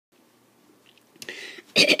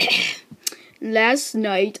Last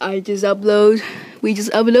night we just upload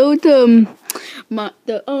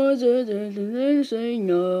the other say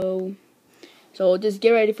no. So just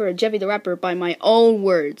get ready for a Jeffy the Rapper by my own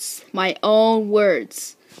words. And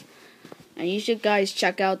you should guys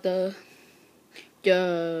check out the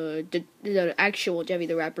actual Jeffy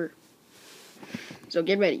the Rapper. So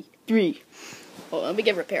get ready. 3. Oh, let me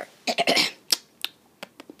get prepared.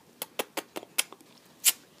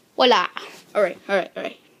 Voila. Alright.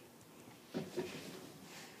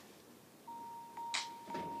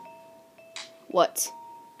 What?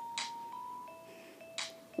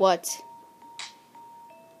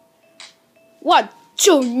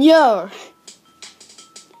 Junior?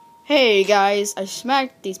 Hey guys, I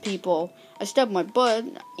smacked these people. I stubbed my butt.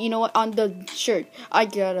 You know what? On the shirt, I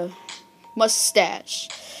got a mustache.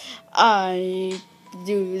 I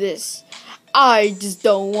do this. I just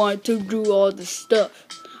don't want to do all the stuff.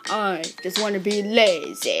 I just want to be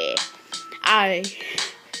lazy. I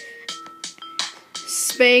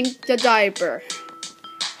spank the diaper.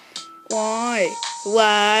 Why?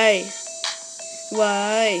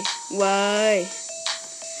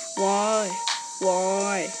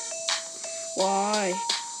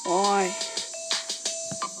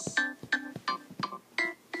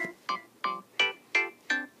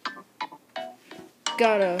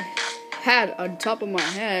 Got a hat on top of my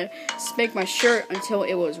head, spank my shirt until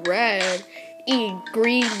it was red, eat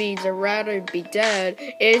green beans, I'd rather be dead.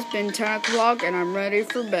 It's been 10 o'clock and I'm ready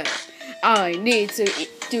for bed. I need to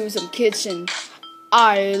do some kitchen.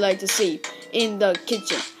 I like to sleep in the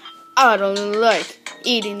kitchen. I don't like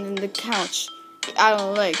eating in the couch. I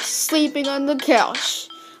don't like sleeping on the couch.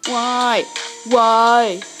 Why?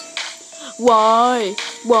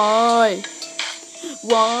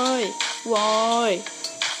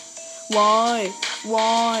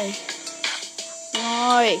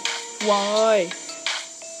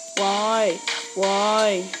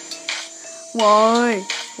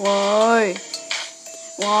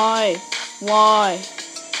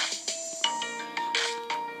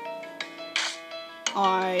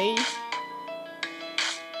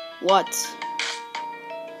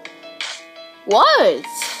 What?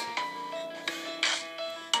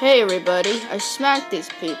 Hey everybody, I smacked these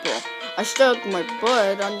people. I stuck my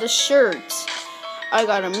butt on the shirt. I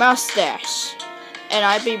got a mustache. And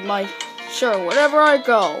I beat my shirt wherever I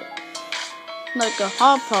go. Like a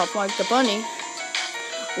hop hop, like the bunny.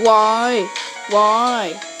 Why?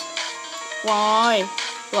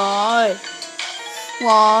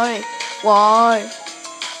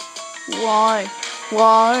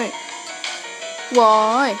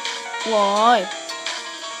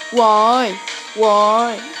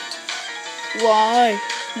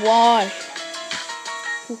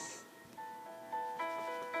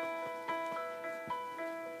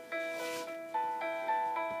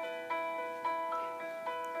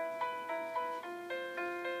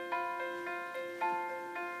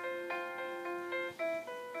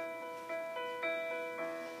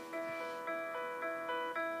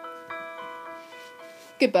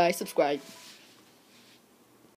 Goodbye, subscribe.